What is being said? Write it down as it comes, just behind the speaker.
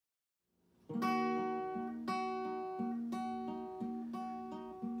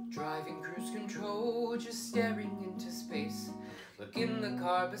Driving cruise control, just staring into space. Look in the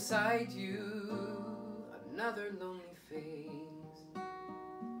car beside you, another lonely face.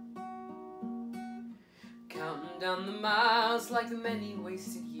 Counting down the miles like the many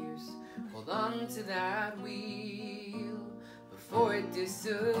wasted years. Hold on to that wheel before it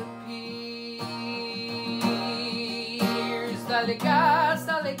disappears. Dale gas,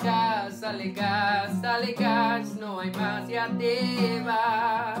 dale gas, dale gas, dale gas. No hay más, ya te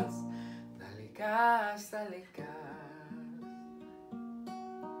vas. Dale gas, dale gas.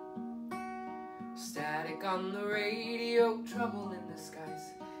 Static on the radio, trouble in the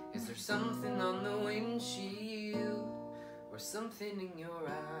skies. Is there something on the windshield or something in your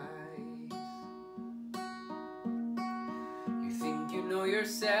eyes? You think you know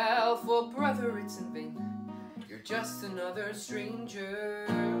yourself, well brother, it's in vain. You're just another stranger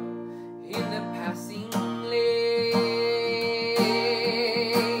in the passing lane.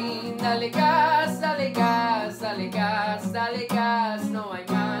 Dale gas, dale gas, dale gas, dale gas. No hay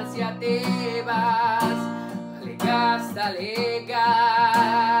más, ya te vas. Dale gas, dale gas.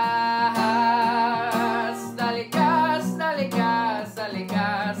 Dale gas, dale gas, dale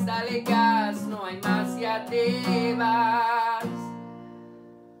gas, dale gas. No hay más, ya te vas.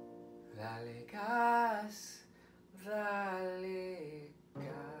 Dale gas, dale